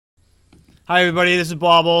Hi, everybody. This is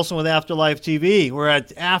Bob Olson with Afterlife TV. We're at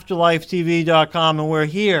afterlifetv.com, and we're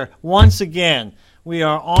here once again. We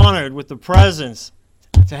are honored with the presence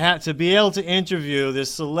to be able to interview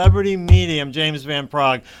this celebrity medium, James Van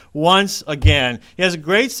Praagh, once again. He has a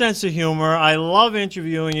great sense of humor. I love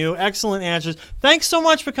interviewing you. Excellent answers. Thanks so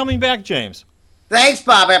much for coming back, James. Thanks,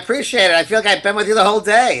 Bob. I appreciate it. I feel like I've been with you the whole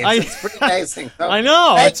day. It's pretty amazing. So, I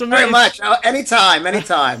know. Thanks very much. Oh, anytime.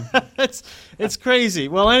 It's crazy.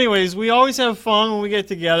 Well, anyways, we always have fun when we get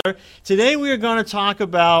together. Today we are going to talk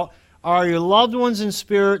about, are your loved ones in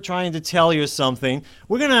spirit trying to tell you something?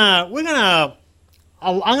 I'm gonna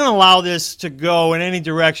allow this to go in any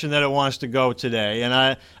direction that it wants to go today, and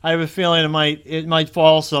I have a feeling it might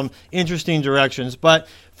fall some interesting directions. But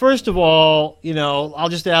first of all, I'll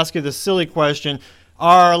just ask you the silly question: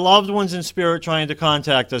 are loved ones in spirit trying to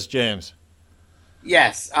contact us, James?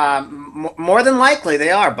 Yes, more than likely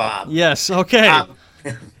they are, Bob. Yes, okay.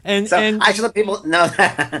 And I should let people know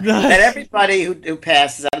that everybody who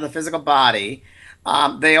passes out of the physical body,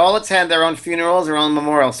 they all attend their own funerals, their own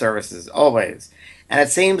memorial services, always. And it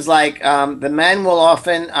seems like the men will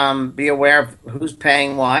often be aware of who's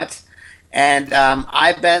paying what. And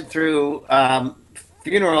I've been through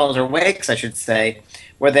funerals, or wakes, I should say,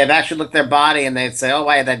 where they've actually looked at their body and they'd say, oh,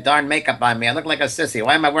 why that darn makeup on me? I look like a sissy.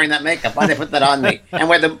 Why am I wearing that makeup? Why'd they put that on me? And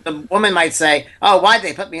where the woman might say, oh, why'd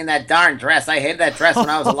they put me in that darn dress? I hated that dress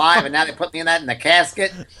when I was alive, and now they put me in that in the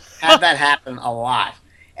casket. Had that happen a lot.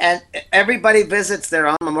 And everybody visits their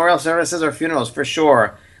own memorial services or funerals, for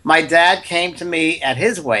sure. My dad came to me at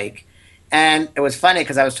his wake, and it was funny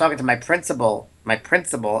because I was talking to my principal,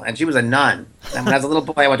 and she was a nun. And when I was a little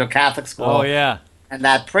boy, I went to a Catholic school. Oh, yeah. And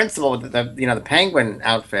that principal with the penguin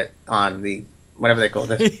outfit on, the whatever they call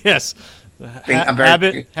it. Yes. I'm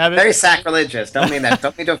very sacrilegious. Don't mean that.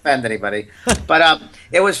 Don't mean to offend anybody. But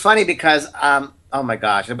it was funny because oh my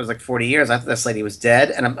gosh, it was like 40 years after this lady was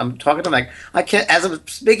dead, and I'm talking to her like, I can't. As I'm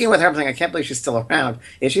speaking with her, I'm saying, I can't believe she's still around.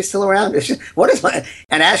 Is she still around?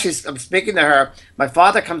 And as I'm speaking to her, my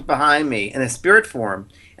father comes behind me in a spirit form,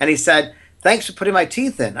 and he said, "Thanks for putting my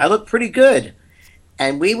teeth in. I look pretty good."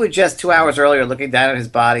 And we were just 2 hours earlier looking down at his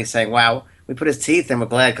body saying, wow, we put his teeth in, we're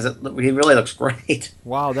glad, because he really looks great.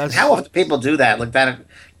 Wow, that's... How often do people do that? Look down at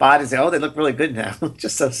bodies and say, oh, they look really good now.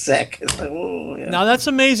 Just so sick. It's like, oh, yeah. Now, that's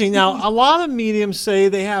amazing. Now, a lot of mediums say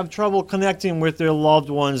they have trouble connecting with their loved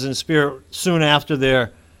ones in spirit soon after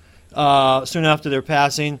their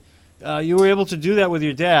passing. You were able to do that with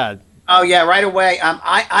your dad. Oh, yeah, right away.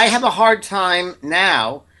 I have a hard time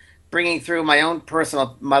now bringing through my own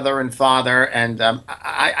personal mother and father, and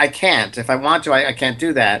I can't. If I want to, I can't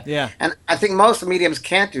do that. Yeah. And I think most mediums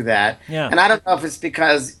can't do that. Yeah. And I don't know if it's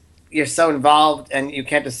because you're so involved and you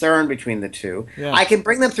can't discern between the two. Yeah. I can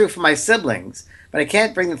bring them through for my siblings, but I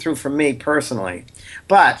can't bring them through for me personally.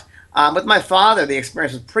 But with my father, the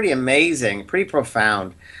experience was pretty amazing, pretty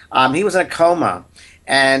profound. He was in a coma,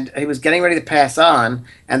 and he was getting ready to pass on,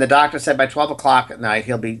 and the doctor said by 12 o'clock at night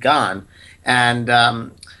he'll be gone.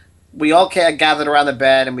 And we all gathered around the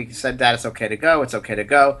bed, and we said, Dad, it's okay to go. It's okay to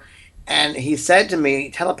go. And he said to me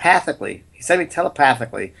telepathically,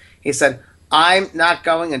 he said, I'm not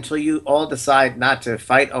going until you all decide not to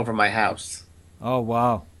fight over my house. Oh,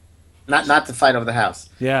 wow. Not to fight over the house.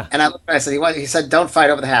 Yeah. And I said, he said, don't fight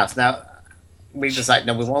over the house. Now, we decided,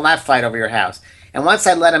 no, we will not fight over your house. And once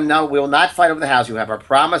I let him know, we will not fight over the house. You have our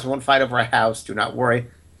promise. We won't fight over our house. Do not worry.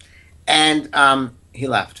 And he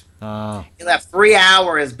left. He left 3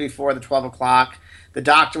 hours before the 12 o'clock. The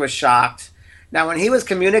doctor was shocked. Now, when he was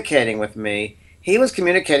communicating with me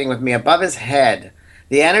above his head.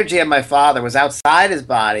 The energy of my father was outside his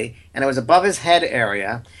body, and it was above his head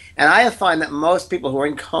area. And I find that most people who are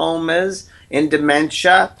in comas, in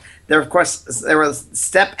dementia, they're a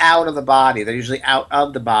step out of the body. They're usually out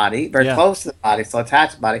of the body, very close to the body, still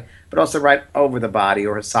attached to the body, but also right over the body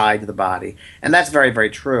or aside of the body. And that's very, very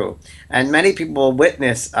true. And many people will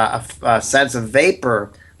witness a sense of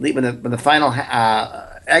vapor when the final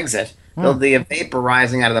exit. There'll be a vapor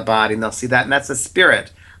rising out of the body, and they'll see that. And that's the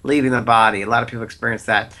spirit leaving the body. A lot of people experience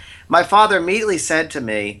that. My father immediately said to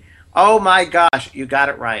me, oh my gosh, you got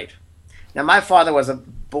it right. Now, my father was a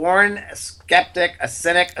born skeptic, a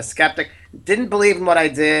cynic, a skeptic, didn't believe in what I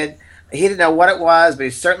did. He didn't know what it was, but he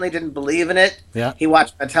certainly didn't believe in it. Yeah. He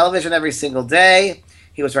watched my television every single day.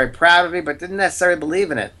 He was very proud of me, but didn't necessarily believe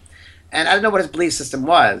in it. And I don't know what his belief system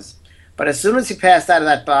was. But as soon as he passed out of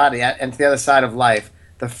that body and to the other side of life,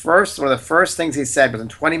 one of the first things he said within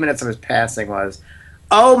 20 minutes of his passing was,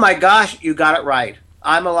 oh my gosh, you got it right.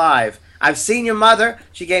 I'm alive. I've seen your mother.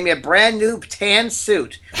 She gave me a brand new tan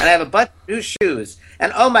suit, and I have a bunch of new shoes.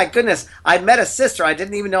 And oh my goodness, I met a sister I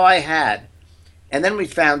didn't even know I had. And then we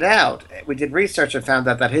found out, we did research and found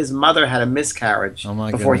out that his mother had a miscarriage. Oh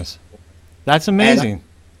my before goodness. That's amazing.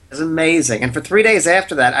 It was amazing. And for 3 days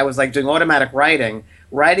after that, I was like doing automatic writing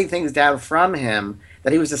things down from him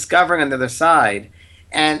that he was discovering on the other side.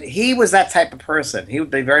 And he was that type of person. He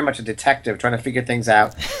would be very much a detective trying to figure things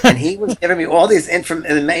out. And he was giving me all these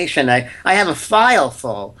information. I have a file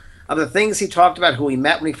full of the things he talked about, who he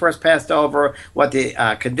met when he first passed over, what the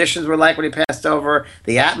conditions were like when he passed over,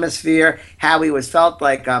 the atmosphere, how he was felt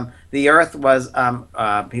like the earth was,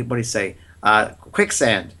 what do you say,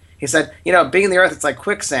 quicksand. He said, being in the earth, it's like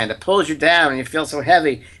quicksand. It pulls you down and you feel so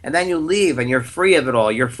heavy. And then you leave and you're free of it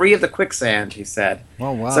all. You're free of the quicksand, he said.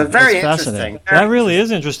 Oh, wow. So very That's interesting. That really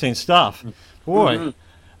is interesting stuff. Boy,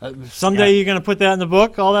 someday you're going to put that in the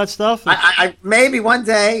book, all that stuff? I maybe one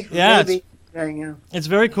day. Yeah, Maybe. It's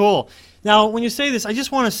very cool. Now, when you say this, I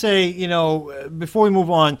just want to say, before we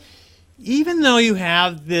move on, even though you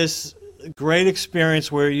have this great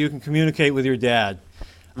experience where you can communicate with your dad,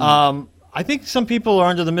 I think some people are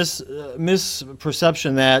under the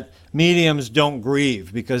misperception that mediums don't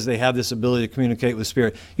grieve because they have this ability to communicate with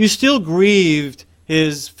spirit. You still grieved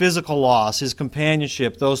his physical loss, his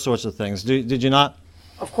companionship, those sorts of things. Did you not?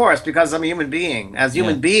 Of course, because I'm a human being. As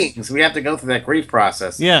human beings, we have to go through that grief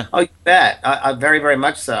process. Yeah. Oh, you bet. Very, very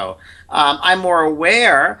much so. I'm more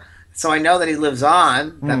aware, so I know that he lives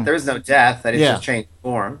on, that there's no death, that it's just changed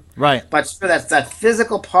form. Right. But sure, that's that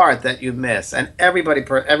physical part that you miss, and every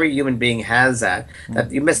human being has that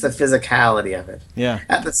you miss the physicality of it. Yeah.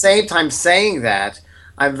 At the same time saying that,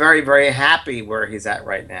 I'm very, very happy where he's at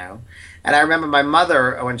right now. And I remember my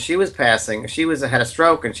mother, when she was passing, had a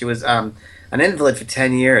stroke, and she was an invalid for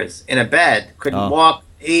 10 years in a bed, couldn't walk,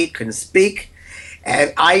 eat, couldn't speak.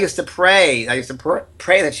 And I used to pray. I used to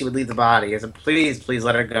pray that she would leave the body. I said, please, please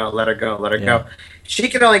let her go, let her go, let her go. She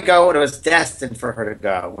could only go when it was destined for her to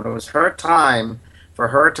go. When it was her time for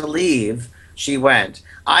her to leave, she went.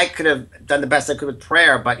 I could have done the best I could with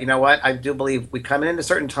prayer, but you know what? I do believe we come in at a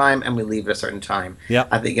certain time and we leave at a certain time. Yeah.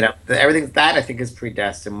 I think, everything that I think is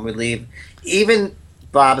predestined. When we leave, even,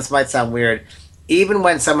 Bob, this might sound weird, even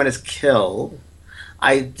when someone is killed,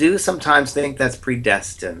 I do sometimes think that's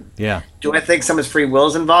predestined. Yeah. Do I think someone's free will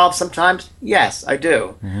is involved sometimes? Yes, I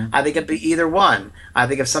do. I think it'd be either one. I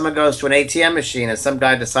think if someone goes to an ATM machine and some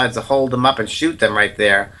guy decides to hold them up and shoot them right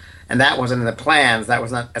there, and that wasn't in the plans, that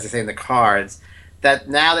was not, as I say, in the cards, that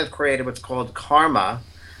now they've created what's called karma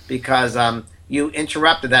because you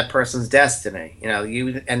interrupted that person's destiny.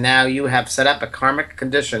 And now you have set up a karmic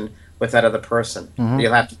condition with that other person.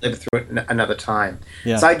 You'll have to live through it another time.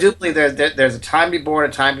 Yeah. So I do believe there's a time to be born,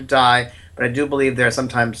 a time to die, but I do believe there's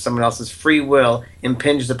sometimes someone else's free will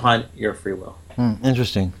impinges upon your free will.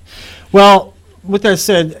 Interesting. Well, with that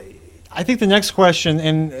said, I think the next question,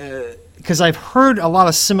 and because I've heard a lot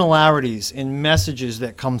of similarities in messages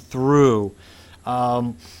that come through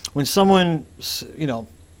when someone,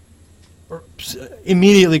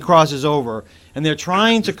 immediately crosses over and they're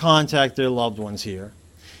trying to contact their loved ones here.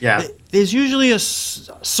 Yeah. There's usually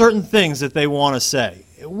certain things that they want to say.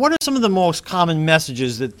 What are some of the most common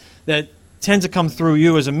messages that tend to come through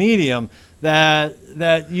you as a medium that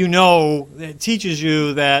that teaches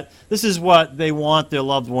you that this is what they want their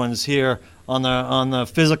loved ones here on the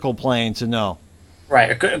physical plane to know?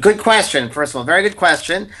 Right. Good question. First of all, very good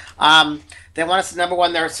question. They want us to, number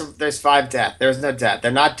one, there's 5 death. There's no death.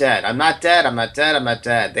 They're not dead. I'm not dead. I'm not dead. I'm not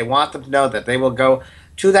dead. They want them to know that they will go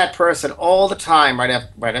to that person all the time right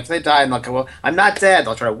after they die, and they'll go, well, I'm not dead.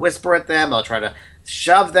 They'll try to whisper at them. They'll try to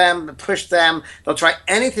shove them, push them. They'll try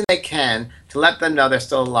anything they can to let them know they're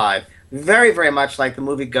still alive. Very, very much like the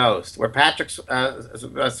movie Ghost, where Patrick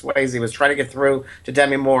Swayze was trying to get through to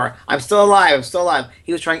Demi Moore. I'm still alive. I'm still alive.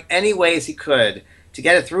 He was trying any ways he could to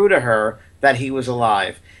get it through to her that he was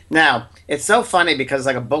alive. Now, it's so funny because it's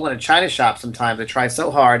like a bull in a china shop sometimes. They try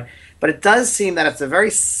so hard. But it does seem that it's a very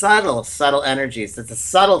subtle energies. It's the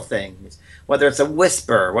subtle things, whether it's a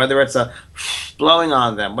whisper, whether it's a blowing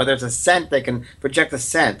on them, whether it's a scent, they can project a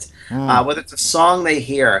scent, whether it's a song they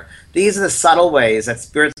hear. These are the subtle ways that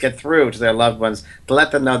spirits get through to their loved ones to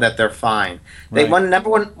let them know that they're fine. Right. They want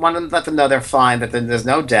to let them know they're fine, that there's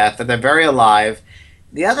no death, that they're very alive.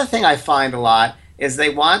 The other thing I find a lot is they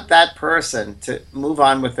want that person to move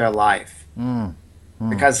on with their life.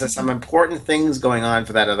 Because there's some important things going on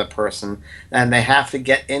for that other person, and they have to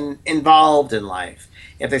get involved in life.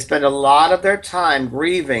 If they spend a lot of their time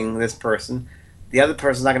grieving this person, the other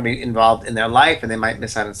person's not going to be involved in their life, and they might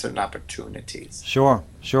miss out on certain opportunities. Sure.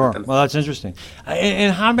 Well, that's interesting.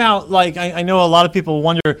 And how about, like, I know a lot of people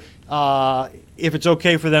wonder if it's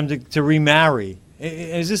okay for them to remarry.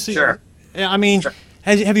 Is this? Sure. I mean, sure.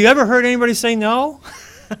 Have you ever heard anybody say no?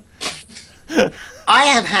 I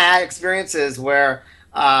have had experiences where,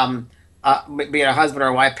 being a husband or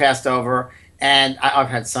a wife passed over, and I've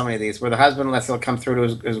had so many of these where the husband lets he'll come through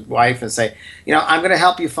to his wife and say, I'm going to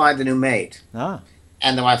help you find a new mate. Ah,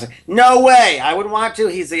 And the wife's like, no way, I wouldn't want to.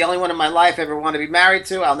 He's the only one in my life I ever want to be married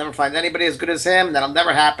to. I'll never find anybody as good as him. That'll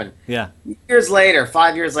never happen. yeah. Years later,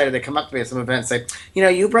 5 years later, they come up to me at some event and say,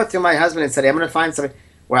 you brought through my husband and said, I'm going to find somebody.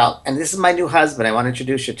 Well, and this is my new husband. I want to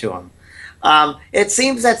introduce you to him. It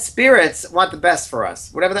seems that spirits want the best for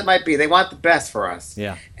us, whatever that might be. They want the best for us.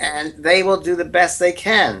 Yeah. And they will do the best they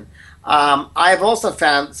can. I've also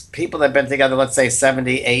found people that have been together, let's say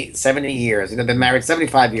 70 years. They've been married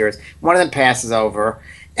 75 years. One of them passes over,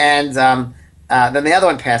 and then the other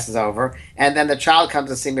one passes over, and then the child comes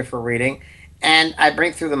to see me for a reading, and I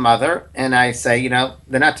bring through the mother, and I say,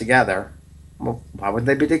 they're not together. Well, why would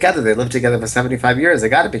they be together? They lived together for 75 years. They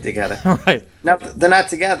got to be together. Right. No, they're not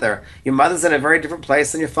together. Your mother's in a very different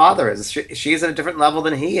place than your father is. She's at a different level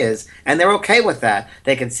than he is, and they're okay with that.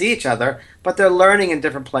 They can see each other, but they're learning in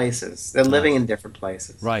different places. They're living in different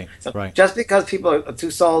places. Right. So Right. just because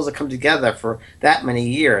two souls have come together for that many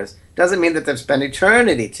years doesn't mean that they've spent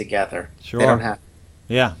eternity together. Sure. They don't have.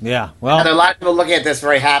 Yeah. Yeah. And Well. there are a lot of people looking at this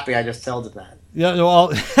very happy. I just told them that. Yeah.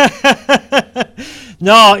 Well.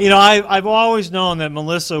 No, I've always known that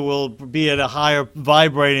Melissa will be at a higher,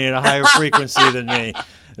 vibrating at a higher frequency than me.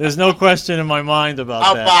 There's no question in my mind about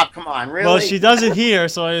Oh, that. Bob, come on, really? Well, she does it here,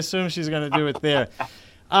 so I assume she's going to do it there.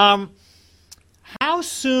 How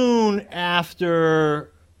soon after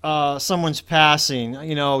someone's passing,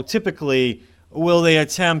 typically will they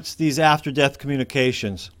attempt these after-death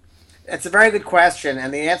communications? It's a very good question,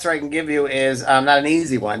 and the answer I can give you is not an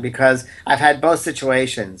easy one because I've had both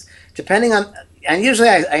situations. Depending on, and usually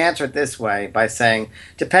I answer it this way by saying,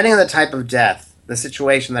 depending on the type of death, the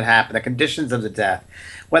situation that happened, the conditions of the death,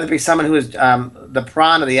 whether it be someone who is the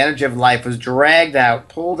prana, the energy of life, was dragged out,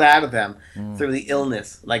 pulled out of them through the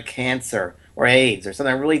illness, like cancer or AIDS or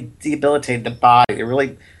something that really debilitated the body. It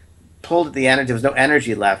really pulled at the energy. There was no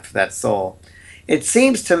energy left for that soul. It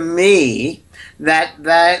seems to me that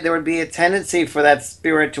there would be a tendency for that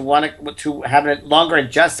spirit to want to have a longer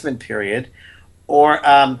adjustment period, or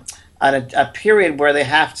a period where they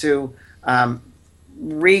have to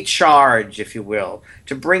recharge, if you will,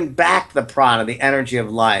 to bring back the prana, the energy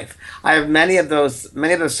of life. I have many of those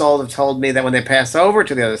souls have told me that when they pass over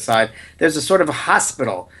to the other side, there's a sort of a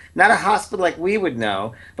hospital. Not a hospital like we would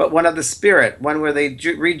know, but one of the spirit, one where they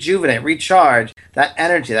rejuvenate, recharge that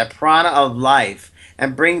energy, that prana of life,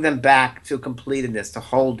 and bring them back to completedness, to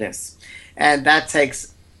wholeness. And that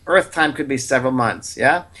takes, earth time could be several months,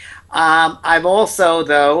 yeah? I've also,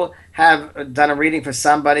 though, have done a reading for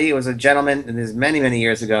somebody. It was a gentleman, and this is many, many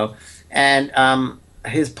years ago, and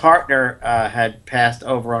his partner had passed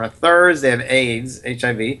over on a Thursday of AIDS,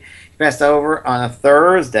 HIV. He passed over on a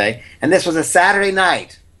Thursday, and this was a Saturday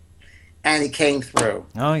night. And he came through.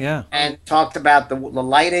 Oh, yeah. And talked about the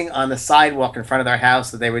lighting on the sidewalk in front of their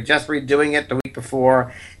house, that they were just redoing it the week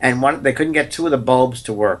before, and they couldn't get two of the bulbs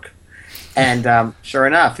to work. And sure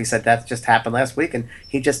enough, he said that just happened last week, and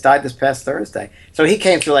he just died this past Thursday. So he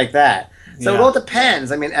came through like that. So it all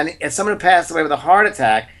depends. I mean, and someone who passed away with a heart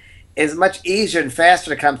attack is much easier and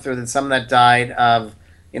faster to come through than someone that died of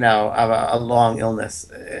a long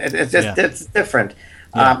illness. It's just it's different.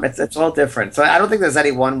 Yeah. It's all different. So I don't think there's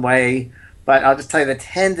any one way, but I'll just tell you the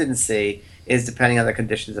tendency is depending on the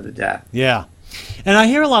conditions of the death. Yeah. And I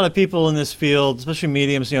hear a lot of people in this field, especially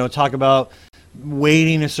mediums, talk about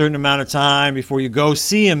waiting a certain amount of time before you go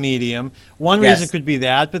see a medium. One reason could be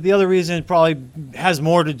that, but the other reason probably has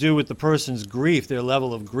more to do with the person's grief, their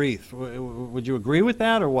level of grief. Would you agree with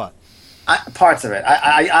that or what? Parts of it.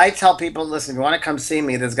 I tell people, listen, if you want to come see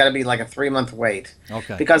me, there's got to be like a 3-month wait.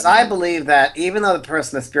 Okay. Because I believe that even though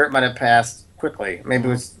the spirit might have passed quickly, maybe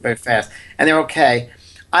it was very fast, and they're okay,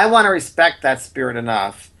 I want to respect that spirit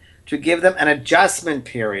enough to give them an adjustment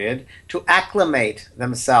period to acclimate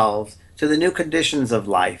themselves to the new conditions of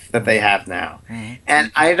life that they have now. Mm-hmm.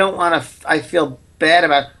 And I don't want to, I feel bad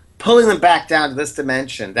about pulling them back down to this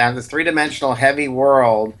dimension, down to this 3-dimensional heavy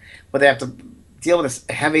world where they have to deal with this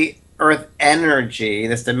heavy earth energy,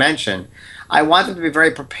 this dimension. I want them to be very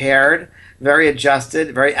prepared, very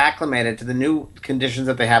adjusted, very acclimated to the new conditions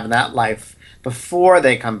that they have in that life before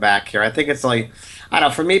they come back here. I think it's only, I don't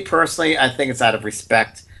know, for me personally, I think it's out of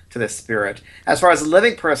respect to the spirit. As far as a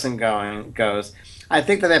living person goes, I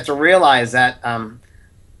think that they have to realize that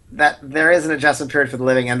that there is an adjustment period for the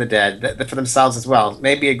living and the dead, that for themselves as well.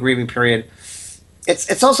 Maybe a grieving period.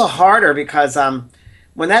 It's also harder because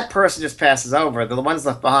when that person just passes over, the ones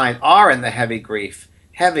left behind are in the heavy grief.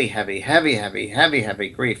 Heavy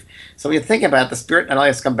grief. So when you think about it, the spirit not only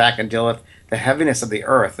has to come back and deal with the heaviness of the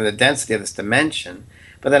earth and the density of this dimension,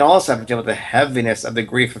 but then also have to deal with the heaviness of the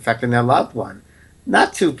grief affecting their loved one.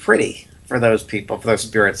 Not too pretty for those people, for those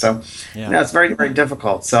spirits. So, it's very, very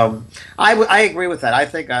difficult. So, I agree with that. I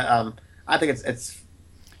think it's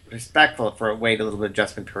respectful for a wait a little bit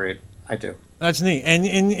adjustment period. I do. That's neat.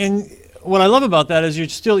 And what I love about that is you're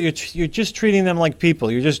just treating them like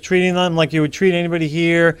people. You're just treating them like you would treat anybody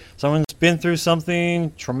here. Someone's been through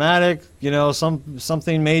something traumatic,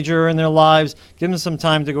 something major in their lives. Give them some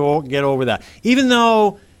time to go get over that. Even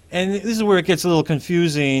though, and this is where it gets a little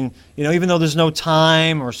confusing, even though there's no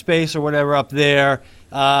time or space or whatever up there,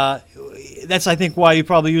 that's, I think, why you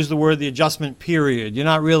probably use the word the adjustment period. You're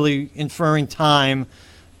not really inferring time,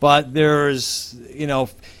 but there's,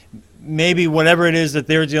 maybe whatever it is that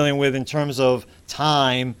they're dealing with in terms of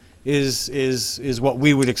time is what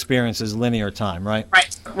we would experience as linear time, right?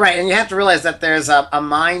 Right. And you have to realize that there's a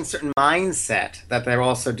certain mindset that they're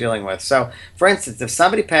also dealing with. So, for instance, if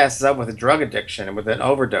somebody passes up with a drug addiction and with an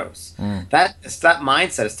overdose, that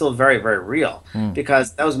mindset is still very, very real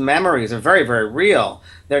because those memories are very, very real.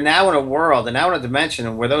 They're now in a world, they're now in a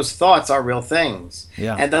dimension where those thoughts are real things.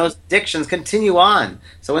 Yeah. And those addictions continue on.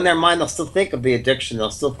 So in their mind, they'll still think of the addiction.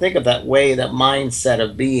 They'll still think of that way, that mindset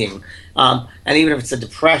of being. And even if it's a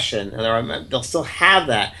depression, they'll still have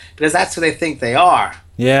that because that's who they think they are.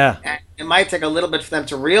 Yeah. And it might take a little bit for them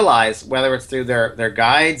to realize, whether it's through their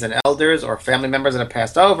guides and elders or family members that have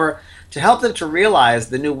passed over, to help them to realize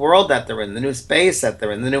the new world that they're in, the new space that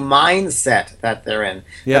they're in, the new mindset that they're in.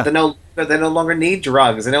 Yeah. That they no longer need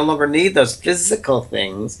drugs. They no longer need those physical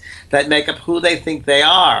things that make up who they think they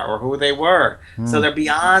are or who they were. So they're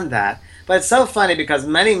beyond that. But it's so funny because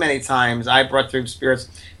many, many times I brought through spirits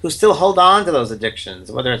who still hold on to those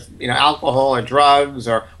addictions, whether it's alcohol or drugs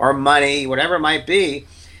or money, whatever it might be.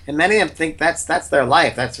 And many of them think that's their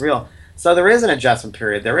life, that's real. So there is an adjustment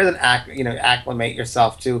period. There is an acclimate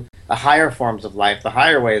yourself to the higher forms of life, the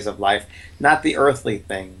higher ways of life, not the earthly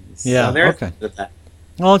things. Yeah. So there's okay. that.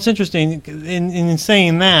 Well, it's interesting. In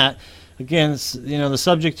saying that, again, the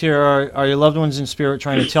subject here are your loved ones in spirit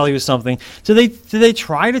trying to tell you something. Do they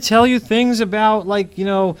try to tell you things about, like,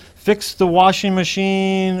 fix the washing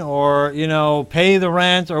machine or pay the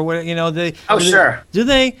rent or what? Sure. Do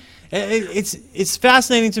they? It's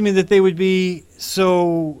fascinating to me that they would be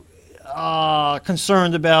so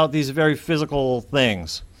concerned about these very physical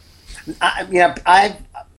things.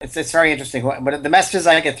 It's very interesting. But the messages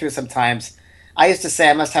I get through sometimes, I used to say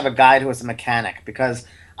I must have a guide who is a mechanic because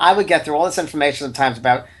I would get through all this information sometimes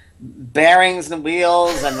about bearings and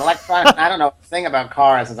wheels and electronics. I don't know a thing about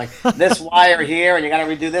cars. It's like this wire here and you got to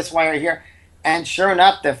redo this wire here. And sure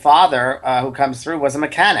enough, their father, who comes through, was a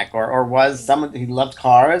mechanic or was someone who loved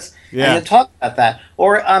cars. Yeah. And they talk about that.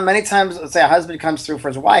 Or many times, let's say a husband comes through for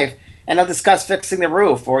his wife, and they'll discuss fixing the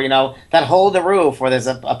roof, or that hole in the roof, or there's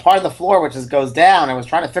a part of the floor which goes down, and was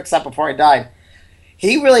trying to fix that before he died.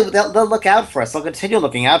 They'll look out for us. They'll continue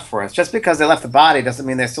looking out for us. Just because they left the body doesn't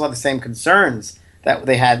mean they still have the same concerns that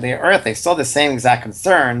they had on the earth. They still have the same exact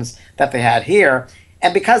concerns that they had here.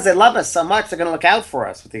 And because they love us so much, they're going to look out for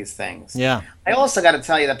us with these things. Yeah. I also got to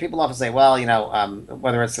tell you that people often say, well,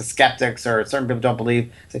 whether it's the skeptics or certain people don't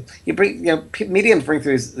believe, mediums bring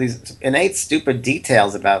through these innate stupid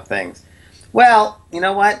details about things. Well, you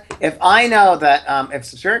know what? If I know that if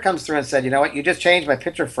Spirit comes through and said, you know what, you just changed my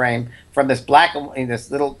picture frame from this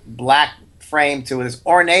little black frame to this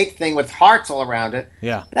ornate thing with hearts all around it.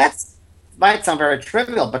 Yeah. That might sound very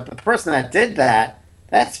trivial, but the person that did that,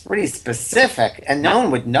 that's pretty specific, and no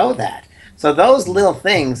one would know that. So those little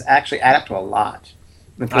things actually add up to a lot.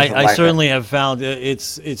 I certainly have found it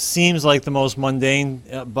seems like the most mundane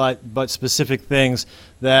but specific things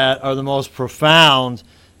that are the most profound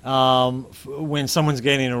when someone's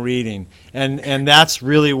getting a reading, and that's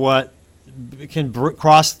really what can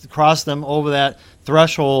cross them over that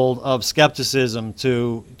threshold of skepticism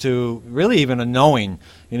to really even a knowing,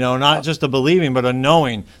 not just a believing, but a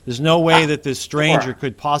knowing. There's no way that this stranger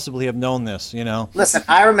could possibly have known this, Listen,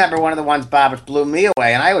 I remember one of the ones, Bob, which blew me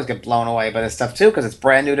away, and I always get blown away by this stuff too because it's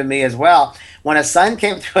brand new to me as well. When a son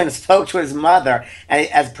came through and spoke to his mother, and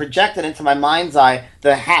as projected into my mind's eye,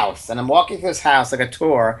 the house, and I'm walking through this house like a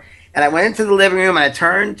tour, and I went into the living room and I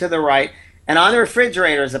turned to the right, and on the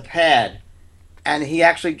refrigerator is a pad. And he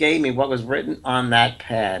actually gave me what was written on that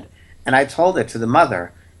pad. And I told it to the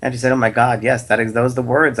mother. And she said, oh, my God, yes, those are the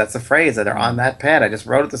words. That's the phrase that are on that pad. I just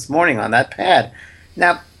wrote it this morning on that pad.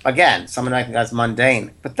 Now, again, someone might think that's mundane.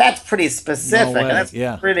 But that's pretty specific. And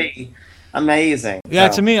that's pretty amazing. Yeah,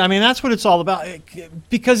 to me, that's what it's all about.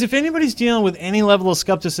 Because if anybody's dealing with any level of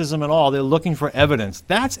skepticism at all, they're looking for evidence.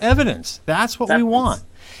 That's evidence. That's what we want.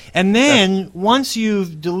 And then once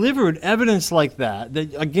you've delivered evidence like that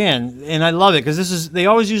again, and I love it because they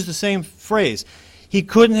always use the same phrase. He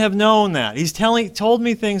couldn't have known that. He's told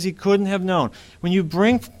me things he couldn't have known. When you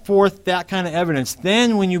bring forth that kind of evidence,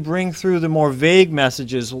 then when you bring through the more vague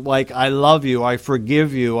messages like I love you, I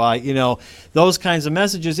forgive you, those kinds of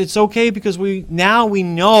messages, it's okay because we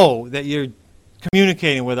know that you're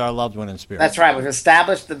communicating with our loved one in spirit. That's right. We've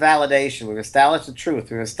established the validation. We've established the truth.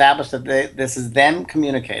 We've established that this is them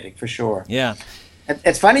communicating for sure. Yeah.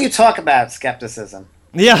 It's funny you talk about skepticism.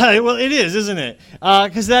 Yeah, well, it is, isn't it?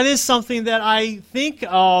 Because that is something that I think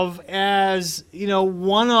of as,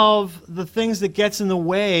 one of the things that gets in the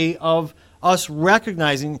way of us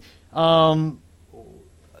recognizing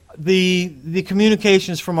the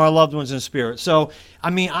communications from our loved ones in spirit. So,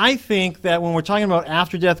 I think that when we're talking about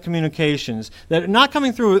after-death communications, that are not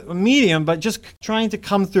coming through a medium, but just trying to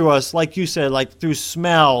come through us, like you said, like through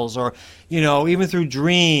smells or, even through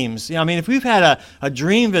dreams. If we've had a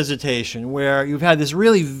dream visitation where you've had this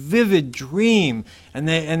really vivid dream and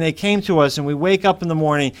they came to us and we wake up in the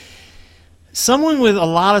morning, someone with a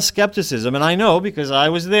lot of skepticism, and I know because I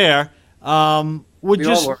was there, would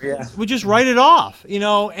just write it off,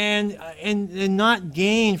 and not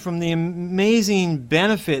gain from the amazing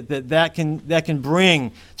benefit that can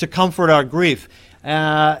bring to comfort our grief.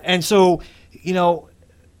 And so,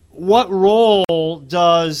 what role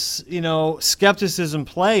does skepticism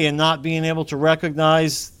play in not being able to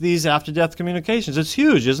recognize these after-death communications? It's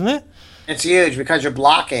huge, isn't it? It's huge because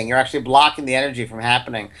you're actually blocking the energy from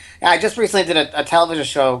happening. I just recently did a television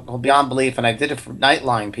show called Beyond Belief, and I did it for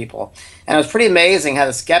Nightline people. And it was pretty amazing how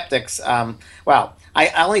the skeptics, I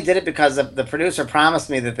only did it because the producer promised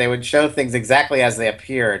me that they would show things exactly as they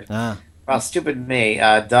appeared. Well, stupid me,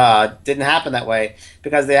 didn't happen that way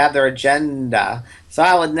because they have their agenda. So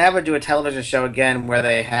I would never do a television show again where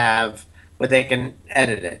they can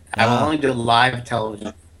edit it. I will only do live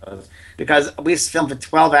television shows. Because we filmed for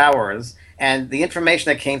 12 hours, and the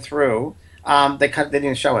information that came through, they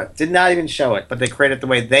didn't show it. Did not even show it, but they created it the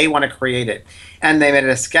way they want to create it. And they made it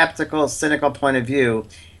a skeptical, cynical point of view.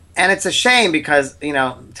 And it's a shame because,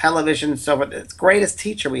 television is it's the greatest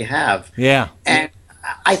teacher we have. Yeah. And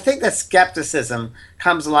I think that skepticism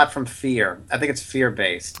comes a lot from fear. I think it's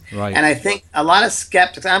fear-based. Right. And I think a lot of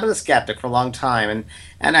skeptics, I've been a skeptic for a long time,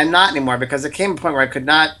 and I'm not anymore because there came a point where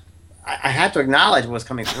I had to acknowledge what was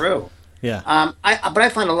coming through. Yeah. But I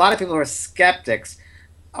find a lot of people who are skeptics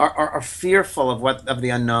are fearful of the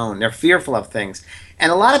unknown. They're fearful of things.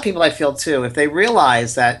 And a lot of people, I feel, too, if they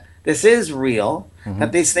realize that this is real,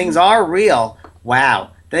 that these things are real,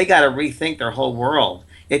 wow, they got to rethink their whole world.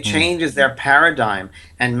 It changes their paradigm.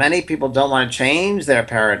 And many people don't want to change their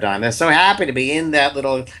paradigm. They're so happy to be in that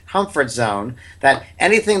little comfort zone that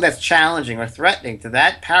anything that's challenging or threatening to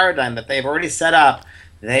that paradigm that they've already set up,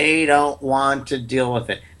 they don't want to deal with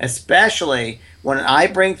it, especially when I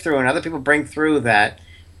bring through and other people bring through that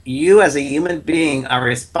you as a human being are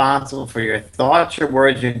responsible for your thoughts, your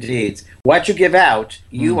words, your deeds. What you give out,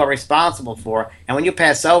 you are responsible for. And when you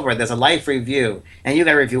pass over, there's a life review. And you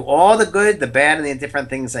got to review all the good, the bad, and the indifferent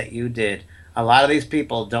things that you did. A lot of these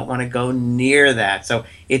people don't want to go near that. So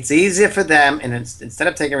it's easier for them, and instead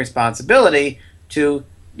of taking responsibility, to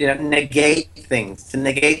negate things, to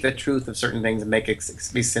negate the truth of certain things and make it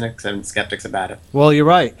be cynics and skeptics about it. Well, you're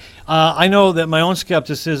right. I know that my own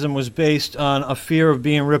skepticism was based on a fear of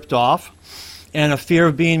being ripped off and a fear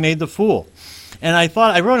of being made the fool. And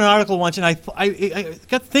I wrote an article once, and I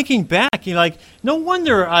got thinking back, no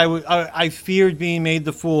wonder I feared being made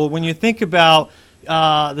the fool. When you think about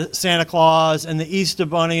the Santa Claus and the Easter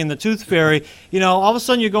Bunny and the Tooth Fairy, all of a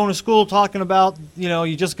sudden you're going to school talking about,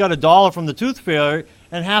 you just got $1 from the Tooth Fairy,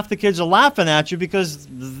 and half the kids are laughing at you because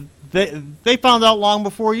they found out long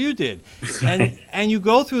before you did. And you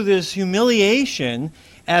go through this humiliation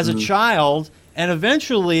as a child, and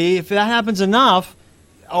eventually, if that happens enough,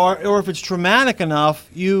 or if it's traumatic enough,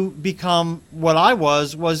 you become what I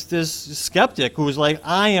was this skeptic who was like,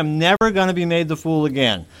 I am never going to be made the fool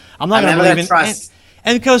again. I'm not going to believe in trust.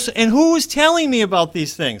 And who was telling me about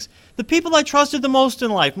these things? The people I trusted the most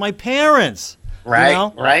in life, my parents.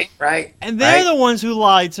 Right. And they're the ones who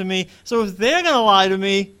lied to me. So if they're going to lie to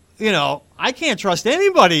me, I can't trust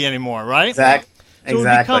anybody anymore, right?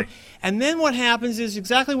 Exactly. And then what happens is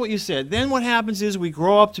exactly what you said. Then what happens is we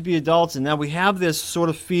grow up to be adults, and now we have this sort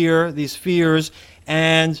of fear, these fears,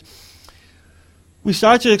 and we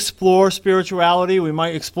start to explore spirituality. We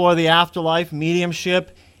might explore the afterlife,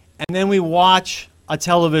 mediumship, and then we watch a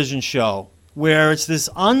television show where it's this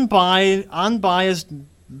unbiased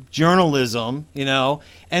journalism,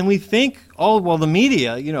 and we think, oh, well, the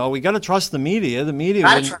media, we got to trust the media. The media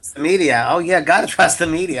Gotta trust the media. Oh yeah, gotta trust the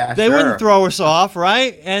media. They sure. wouldn't throw us off,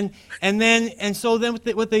 right? And so then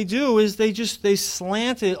what they do is they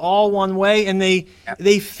slant it all one way, and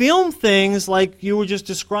they film things like you were just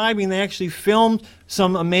describing. They actually filmed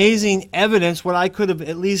some amazing evidence, what I could have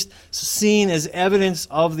at least seen as evidence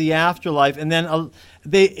of the afterlife, and then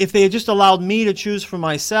if they had just allowed me to choose for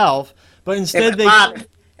myself, but instead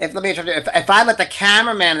if I let the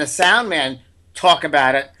cameraman and the sound man talk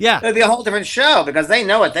about it, it'd be a whole different show because they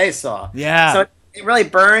know what they saw. Yeah. So it really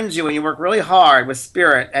burns you when you work really hard with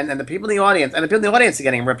spirit, and the people in the audience, and the people in the audience are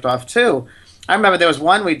getting ripped off too. I remember there was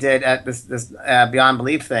one we did at this Beyond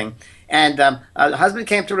Belief thing, and a husband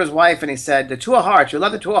came through to his wife and he said, "The Two of Hearts, you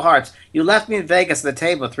love the Two of Hearts. You left me in Vegas at the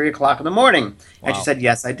table at 3 o'clock in the morning." Wow. And she said,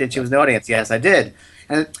 "Yes, I did." She was in the audience. "Yes, I did."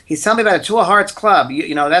 And he's telling me about a Two of Hearts club.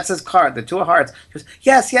 You know, that's his card, the Two of Hearts. She goes,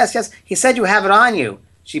 "Yes, yes, yes." He said, "You have it on you."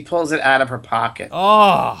 She pulls it out of her pocket.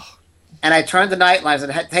 Oh. And I turned to Nightline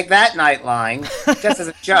and said, "Take that, Nightline," just as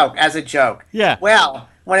a joke. Yeah. Well,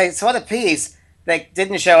 when I saw the piece, they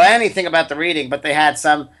didn't show anything about the reading, but they had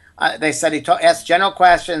some. They said he asked general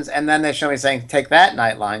questions, and then they showed me saying, "Take that,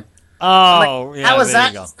 Nightline." Oh, yeah. How was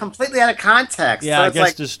that completely out of context? Yeah, so it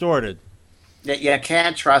gets distorted. You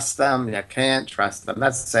can't trust them. You can't trust them.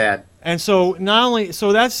 That's sad. And so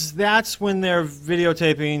that's when they're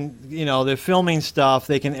videotaping. They're filming stuff.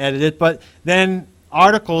 They can edit it, but then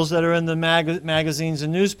articles that are in the magazines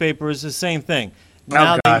and newspapers, the same thing.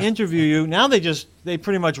 Now they interview you. Now they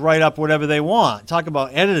pretty much write up whatever they want. Talk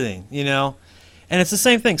about editing, and it's the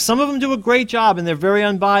same thing. Some of them do a great job, and they're very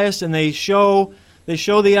unbiased, and they show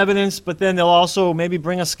the evidence, but then they'll also maybe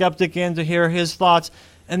bring a skeptic in to hear his thoughts.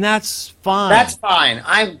 And that's fine. That's fine.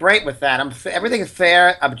 I'm great with that. Everything is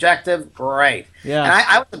fair, objective, great. Yeah. And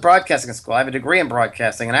I went to broadcasting school. I have a degree in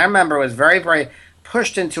broadcasting, and I remember it was very, very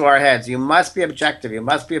pushed into our heads. You must be objective. You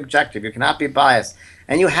must be objective. You cannot be biased.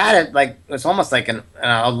 And you had it like it's almost like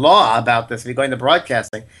a law about this if you go into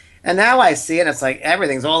broadcasting. And now I see it. It's like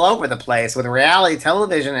everything's all over the place with reality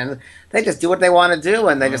television, and they just do what they want to do,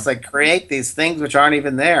 and they just like create these things which aren't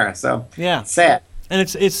even there. So yeah, it's sad. And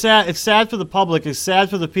it's sad. It's sad for the public. It's sad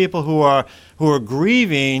for the people who are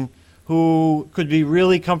grieving, who could be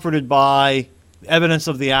really comforted by evidence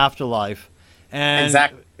of the afterlife. And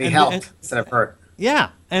exactly, be helped instead of hurt.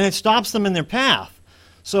 Yeah, and it stops them in their path.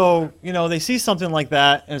 So they see something like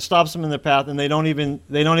that, and it stops them in their path, and they don't even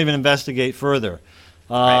investigate further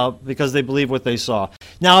because they believe what they saw.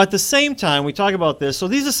 Now, at the same time, we talk about this. So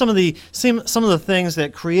these are some of the things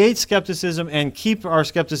that create skepticism and keep our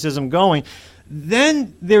skepticism going.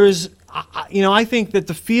 Then there is, I think that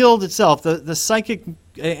the field itself, the psychic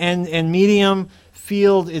and medium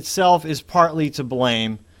field itself is partly to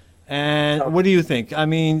blame. And what do you think? I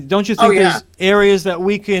mean, don't you think there's areas that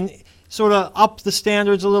we can sort of up the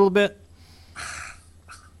standards a little bit?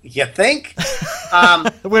 You think?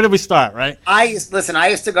 Where did we start, right? I used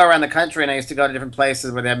to go around the country, and I used to go to different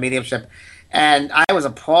places where they have mediumship. And I was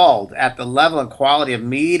appalled at the level and quality of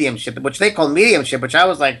mediumship, which they call mediumship, which I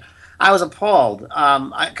was appalled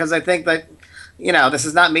because I think that, this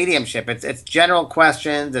is not mediumship. It's general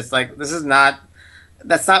questions. It's like this is not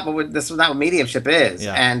what mediumship is.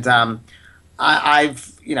 Yeah. And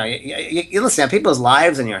you listen, people's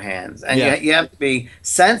lives in your hands, and you have to be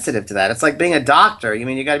sensitive to that. It's like being a doctor.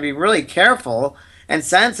 You got to be really careful and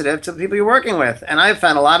sensitive to the people you're working with. And I've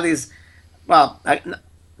found a lot of these,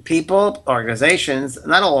 people, organizations,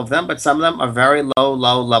 not all of them, but some of them are very low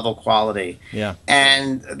level quality. Yeah.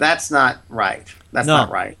 And that's not right. That's not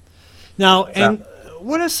right. Now, and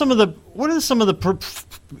what are some of the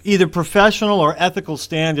either professional or ethical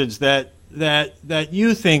standards that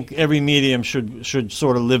you think every medium should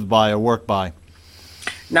sort of live by or work by?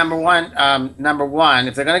 Number one,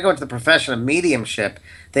 if they're going to go into the profession of mediumship,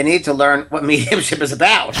 they need to learn what mediumship is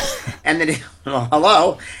about. And then,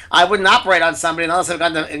 I wouldn't operate on somebody unless I've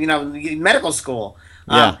gone to medical school.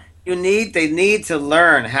 Yeah. They need to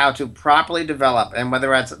learn how to properly develop, and whether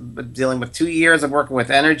that's dealing with 2 years of working with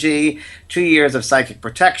energy, 2 years of psychic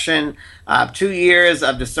protection, 2 years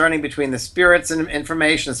of discerning between the spirits and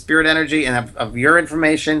information, spirit energy, and of your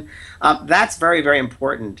information. That's very, very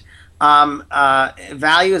important.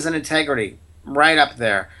 Values and integrity, right up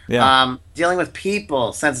there. Yeah. Dealing with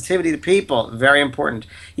people, sensitivity to people, very important.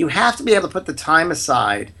 You have to be able to put the time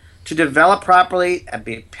aside to develop properly and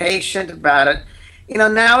be patient about it.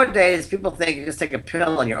 Nowadays people think you just take a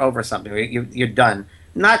pill and you're over something. You're done.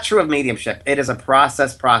 Not true of mediumship. It is a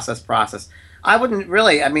process. I wouldn't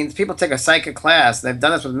really. I mean, people take a psychic class. They've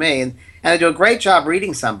done this with me, and they do a great job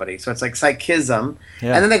reading somebody. So it's like psychism,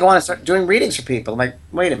 Yeah. and then they go on and start doing readings for people. I'm like,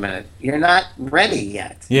 wait a minute, you're not ready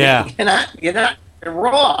yet. Yeah. You're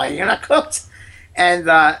raw. You're not cooked, and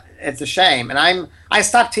it's a shame. And I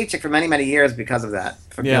stopped teaching for many, many years because of that.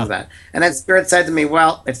 Because of that. And then Spirit said to me,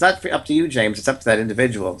 well, it's not up to you, James. It's up to that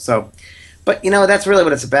individual. So. But, that's really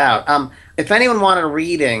what it's about. If anyone wanted a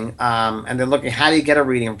reading and they're looking, how do you get a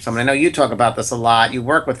reading from someone? I know you talk about this a lot. You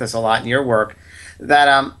work with this a lot in your work.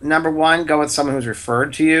 That, number one, go with someone who's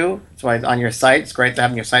referred to you. That's why on your site, it's great to have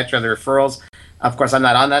on your site the referrals. Of course, I'm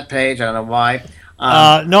not on that page. I don't know why.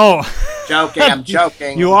 No. Joking. I'm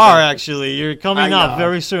joking. You are, actually. You're coming I up know.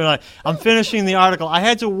 very soon. I'm finishing the article. I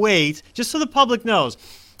had to wait, just so the public knows.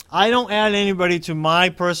 I don't add anybody to my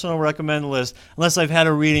personal recommend list unless I've had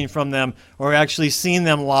a reading from them or actually seen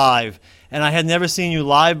them live. And I had never seen you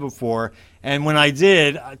live before. And when I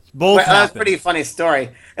did, both Well, that was a happened. pretty funny story.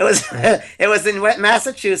 It was it was in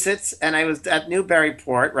Massachusetts, and I was at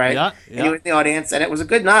Newburyport, right? Yeah, And you were in the audience, and it was a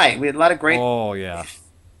good night. We had a lot of great. Oh, yeah.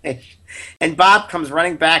 And Bob comes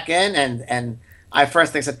running back in, and I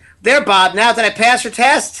first thing said, "There, Bob. Now did I pass your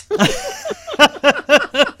test?"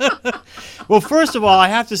 Well, first of all, I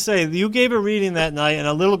have to say, you gave a reading that night, and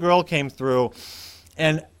a little girl came through,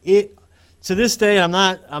 and to this day, I'm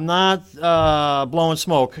not blowing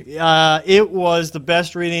smoke. It was the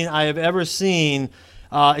best reading I have ever seen,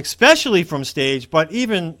 especially from stage, but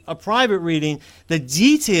even a private reading. The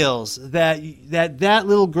details that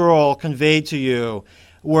little girl conveyed to you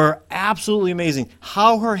were absolutely amazing.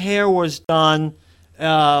 How her hair was done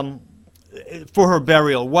for her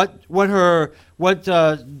burial, what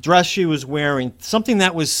dress she was wearing, something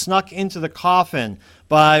that was snuck into the coffin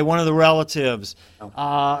by one of the relatives,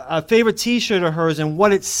 a favorite T-shirt of hers, and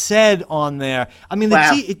what it said on there. I mean,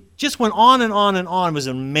 Wow. it just went on and on and on. It was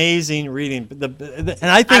an amazing reading. And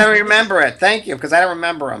I I think, don't remember it. Thank you, because I don't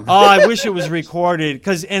remember them. oh, I wish it was recorded,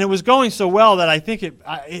 and it was going so well that I think it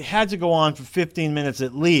had to go on for 15 minutes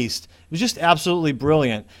at least. It was just absolutely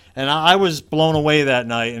brilliant. And I was blown away that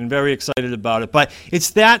night and very excited about it. But it's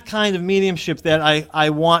that kind of mediumship that I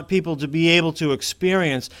want people to be able to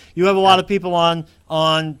experience. You have a lot of people on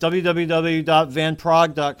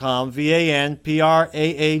www.vanpraag.com,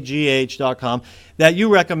 VANPRAAGH.com, that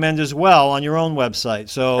you recommend as well on your own website.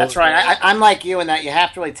 So That's right. I'm like you in that you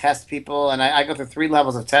have to really test people, and I go through 3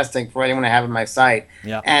 levels of testing for anyone I have on my site.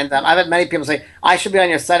 Yeah. And I've had many people say, I should be on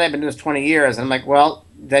your site. I've been doing this 20 years. And I'm like, well,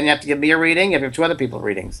 then you have to give me a reading. You have to give 2 other people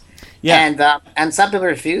readings. Yeah. And some people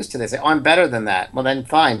refuse to. They say, oh, I'm better than that. Well, then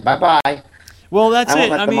fine. Bye-bye. Well, that's I won't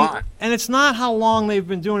it. let I them mean, on. and it's not how long they've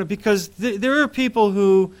been doing it, because there are people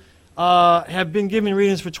who have been giving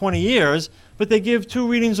readings for 20 years, but they give 2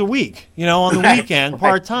 readings a week, on the weekend,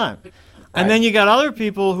 part-time. And then you got other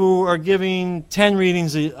people who are giving 10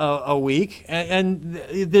 readings a week, and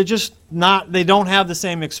they're just not, they don't have the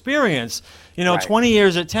same experience. Right. 20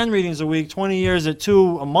 years at 10 readings a week, 20 years at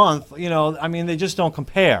 2 a month, I mean, they just don't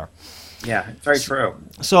compare. Yeah, it's very true.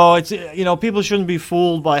 So it's people shouldn't be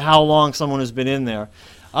fooled by how long someone has been in there.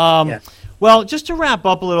 Yeah. Well, just to wrap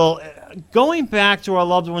up a little, going back to our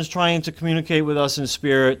loved ones trying to communicate with us in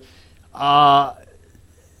spirit,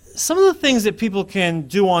 some of the things that people can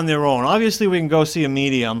do on their own. Obviously, we can go see a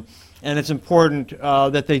medium, and it's important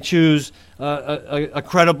that they choose a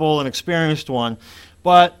credible and experienced one.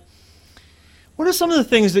 But what are some of the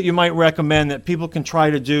things that you might recommend that people can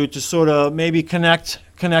try to do to sort of maybe connect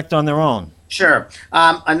on their own? Sure.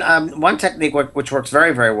 One technique which works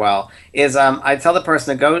very, very well is I tell the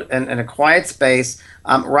person to go in a quiet space,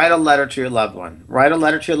 write a letter to your loved one. Write a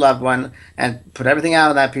letter to your loved one and put everything out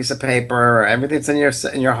on that piece of paper, or everything that's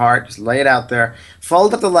in your heart. Just lay it out there.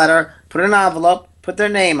 Fold up the letter, put it in an envelope, put their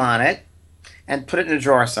name on it, and put it in a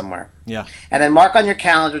drawer somewhere. Yeah. And then mark on your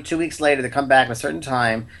calendar 2 weeks later to come back at a certain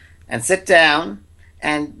time and sit down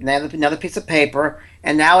and another piece of paper.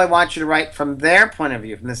 And now I want you to write from their point of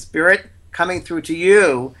view, from the spirit coming through to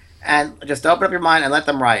you, and just open up your mind and let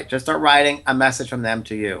them write. Just start writing a message from them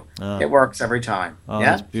to you. It works every time. Oh,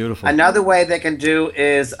 yeah? that's beautiful. Another way they can do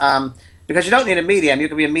is, because you don't need a medium, you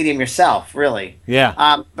can be a medium yourself, really.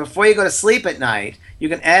 Yeah. Before you go to sleep at night, you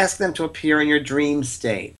can ask them to appear in your dream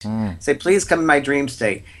state. Say, please come in my dream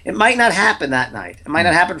state. It might not happen that night. It might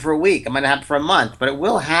not happen for a week. It might not happen for a month, but it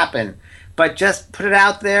will happen. But just put it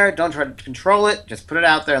out there. Don't try to control it. Just put it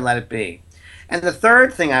out there and let it be. And the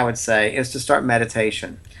third thing I would say is to start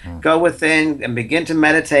meditation. Go within and begin to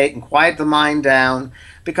meditate and quiet the mind down,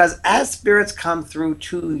 because as spirits come through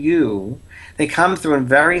to you, they come through in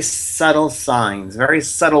very subtle signs, very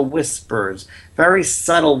subtle whispers, very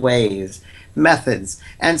subtle ways, methods.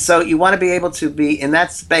 And so you want to be able to be in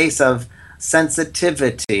that space of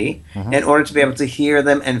sensitivity in order to be able to hear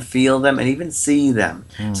them and feel them and even see them.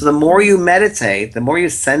 So the more you meditate, the more you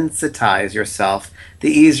sensitize yourself, the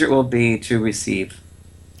easier it will be to receive.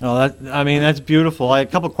 Oh, that's beautiful. I had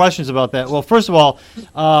a couple of questions about that. Well, first of all,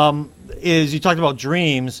 is you talked about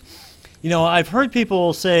dreams. I've heard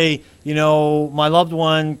people say, my loved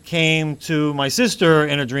one came to my sister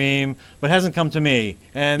in a dream, but hasn't come to me,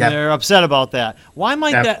 and they're upset about that. Why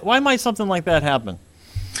might something like that happen?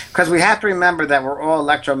 Because we have to remember that we're all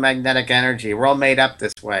electromagnetic energy. We're all made up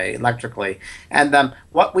this way electrically. And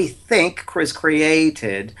what we think is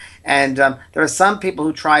created. And there are some people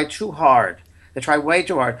who try too hard. They try way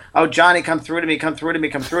too hard. Oh, Johnny, come through to me, come through to me,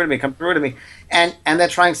 come through to me, come through to me. And they're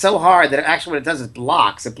trying so hard that actually what it does is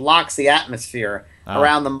blocks. It blocks the atmosphere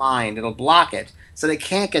around the mind. It'll block it. So they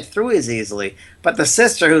can't get through as easily. But the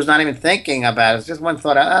sister who's not even thinking about it, it's just one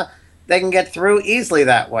thought, they can get through easily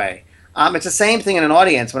that way. It's the same thing in an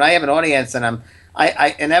audience. When I have an audience and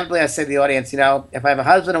I inevitably I say to the audience, if I have a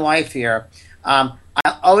husband and wife here, I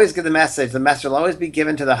always give the message. The message will always be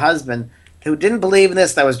given to the husband who didn't believe in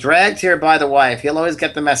this, that was dragged here by the wife. He'll always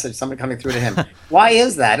get the message, somebody coming through to him. Why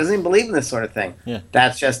is that? He doesn't even believe in this sort of thing. Yeah.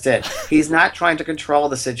 That's just it. He's not trying to control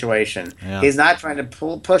the situation. Yeah. He's not trying to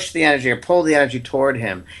push the energy or pull the energy toward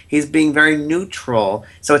him. He's being very neutral,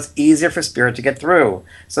 so it's easier for spirit to get through.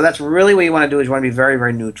 So that's really what you want to do, is you want to be very,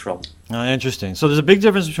 very neutral. Interesting. So there's a big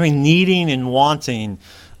difference between needing and wanting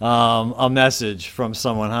a message from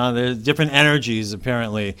someone, huh? There's different energies,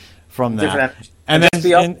 apparently, from that. Different energy. And just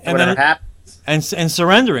be open to whatever happens. And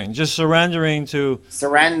surrendering, just surrendering to...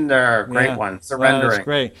 Surrender, great one. Surrendering. That's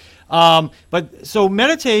great. But so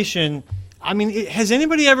meditation, has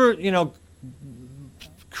anybody ever,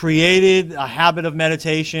 created a habit of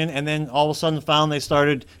meditation and then all of a sudden found they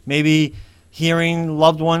started maybe hearing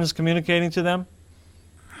loved ones communicating to them?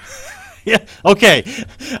 Yeah, okay.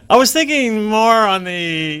 I was thinking more on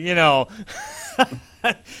the,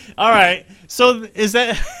 all right. So is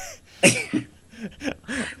that...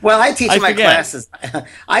 Well, I teach in my classes.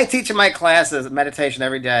 I teach in my classes meditation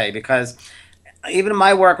every day, because even in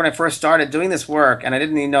my work, when I first started doing this work, and I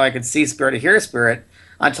didn't even know I could see spirit or hear spirit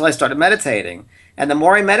until I started meditating. And the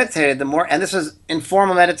more I meditated, the more, and this was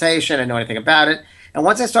informal meditation, I didn't know anything about it. And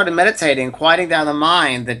once I started meditating, quieting down the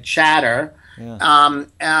mind, the chatter,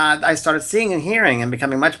 I started seeing and hearing and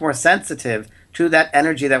becoming much more sensitive to that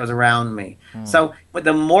energy that was around me. So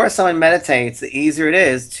the more someone meditates, the easier it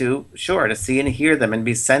is to see and hear them and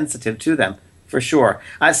be sensitive to them, for sure.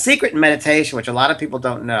 A secret in meditation, which a lot of people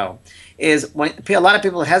don't know, is when a lot of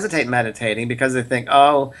people hesitate meditating because they think,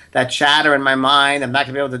 oh, that chatter in my mind, I'm not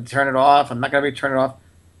going to be able to turn it off, I'm not going to be able to turn it off.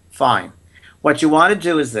 Fine. What you want to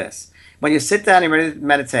do is this. When you sit down and you're ready to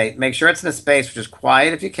meditate, make sure it's in a space which is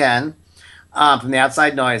quiet if you can, from the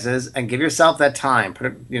outside noises, and give yourself that time.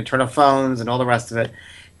 Turn off phones and all the rest of it.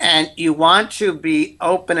 And you want to be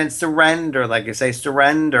open and surrender, like you say,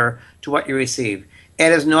 surrender to what you receive.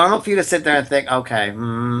 It is normal for you to sit there and think, okay,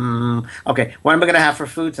 what am I going to have for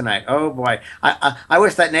food tonight? Oh, boy, I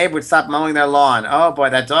wish that neighbor would stop mowing their lawn. Oh, boy,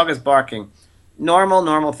 that dog is barking.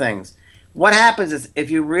 Normal things. What happens is, if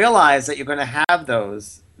you realize that you're going to have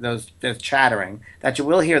those chattering, that you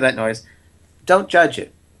will hear that noise, don't judge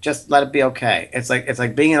it. Just let it be okay. It's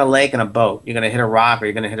like being in a lake in a boat. You're going to hit a rock or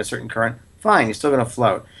you're going to hit a certain current. Fine, you're still going to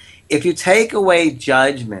float. If you take away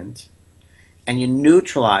judgment and you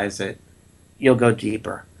neutralize it, you'll go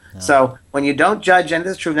deeper. Yeah. So when you don't judge, and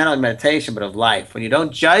this is true not only of meditation but of life, when you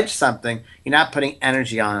don't judge something, you're not putting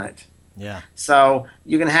energy on it. Yeah. So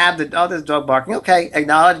you can have there's a dog barking. Okay,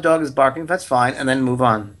 acknowledge the dog is barking. That's fine, and then move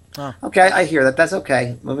on. Oh. Okay, I hear that. That's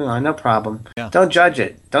okay. Moving on, no problem. Yeah. Don't judge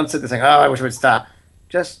it. Don't sit there saying, oh, I wish it would stop.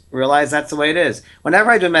 Just realize that's the way it is.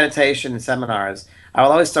 Whenever I do meditation seminars, I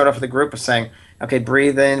will always start off with a group of saying, okay,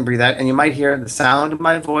 breathe in, breathe out, and you might hear the sound of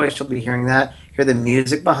my voice. You'll be hearing that. Hear the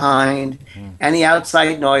music behind, any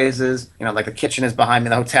outside noises, like the kitchen is behind me in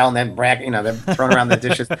the hotel, and they're throwing around the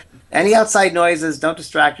dishes. Any outside noises, don't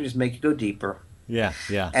distract you, just make you go deeper. Yeah.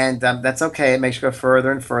 And that's okay. It makes you go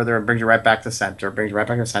further and further and brings you right back to center,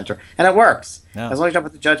 and it works. Yeah. As long as you don't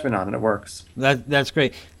put the judgment on it, it works. That's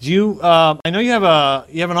great. Do you? I know you have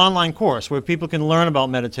an online course where people can learn about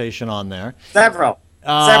meditation on there. Several,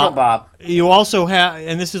 Bob. You also have,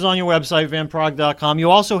 and this is on your website, vanprague.com. You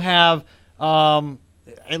also have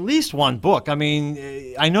at least one book. I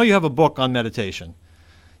know you have a book on meditation.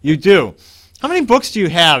 You do. How many books do you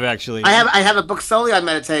have, actually? I have a book solely on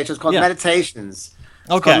meditation. It's called Meditations.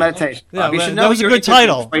 Okay. It's called Meditation. Yeah, you should know that was a good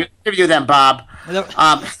title. Interview them, Bob.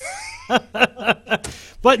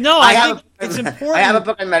 But no, I think it's important. I have a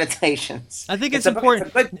book on meditations. I think it's a book- important.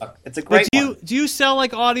 It's a good book. It's a great But one. do you sell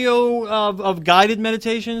like audio of guided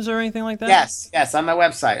meditations or anything like that? Yes, on my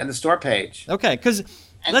website, on the store page. Okay, because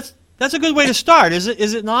that's a good way to start. Is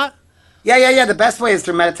it not? Yeah. The best way is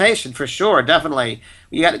through meditation, for sure, definitely.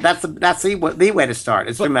 That's the way to start.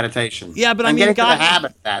 Is through meditation. Yeah, but I and mean, getting to the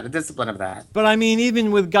habit of that, the discipline of that. But I mean,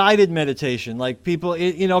 even with guided meditation, like people,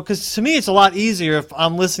 because to me it's a lot easier if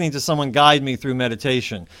I'm listening to someone guide me through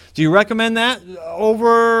meditation. Do you recommend that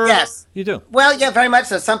over? Yes. You do. Well, yeah, very much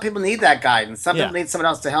so. Some people need that guidance. Some Yeah. people need someone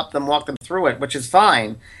else to help them walk them through it, which is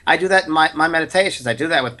fine. I do that in my meditations. I do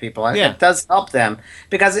that with people. And Yeah. it does help them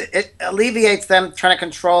because it alleviates them trying to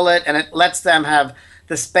control it, and it lets them have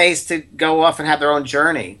the space to go off and have their own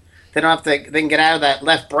journey. They don't have to. They can get out of that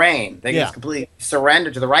left brain. They can Yeah. just completely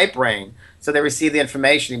surrender to the right brain, so they receive the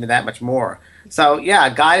information even that much more. So yeah,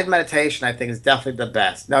 guided meditation I think is definitely the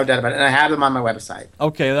best, no doubt about it. And I have them on my website.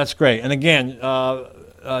 Okay, that's great. And again,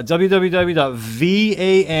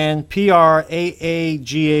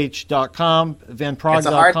 www.vanpraagh.com, vanprog.com. It's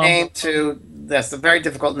a hard name to. That's a very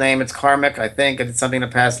difficult name. It's karmic, I think. It's something in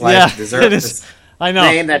the past life. Yeah, It deserves it is. this I know.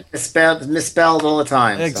 name that misspelled all the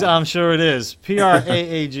time. So. I'm sure it is.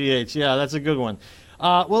 Praagh. Yeah, that's a good one.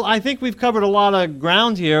 Well, I think we've covered a lot of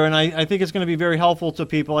ground here, and I think it's going to be very helpful to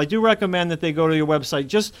people. I do recommend that they go to your website.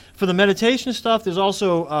 Just for the meditation stuff, there's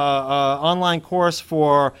also an online course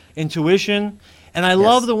for intuition. And I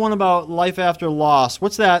love the one about life after loss.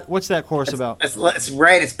 What's that course about? It's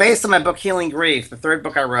great. It's based on my book Healing Grief, the third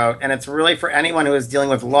book I wrote, and it's really for anyone who is dealing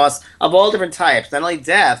with loss of all different types, not only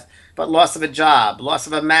death, but loss of a job, loss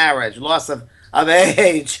of a marriage, loss of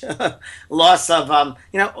age, loss of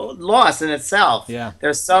loss in itself. Yeah.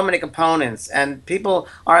 There's so many components, and people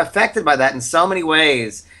are affected by that in so many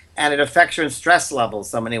ways, and it affects your stress levels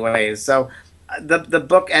so many ways. So the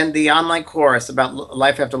book and the online course about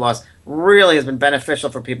life after loss really has been beneficial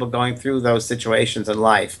for people going through those situations in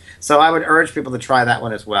life. So I would urge people to try that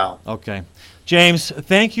one as well. Okay. James,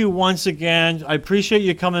 thank you once again. I appreciate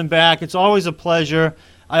you coming back. It's always a pleasure.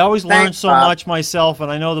 I always learn Thanks, so Bob. much myself, and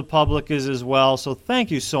I know the public is as well. So thank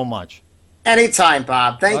you so much. Anytime,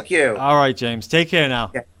 Bob. Thank you. All right, James. Take care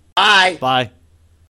now. Bye. Bye.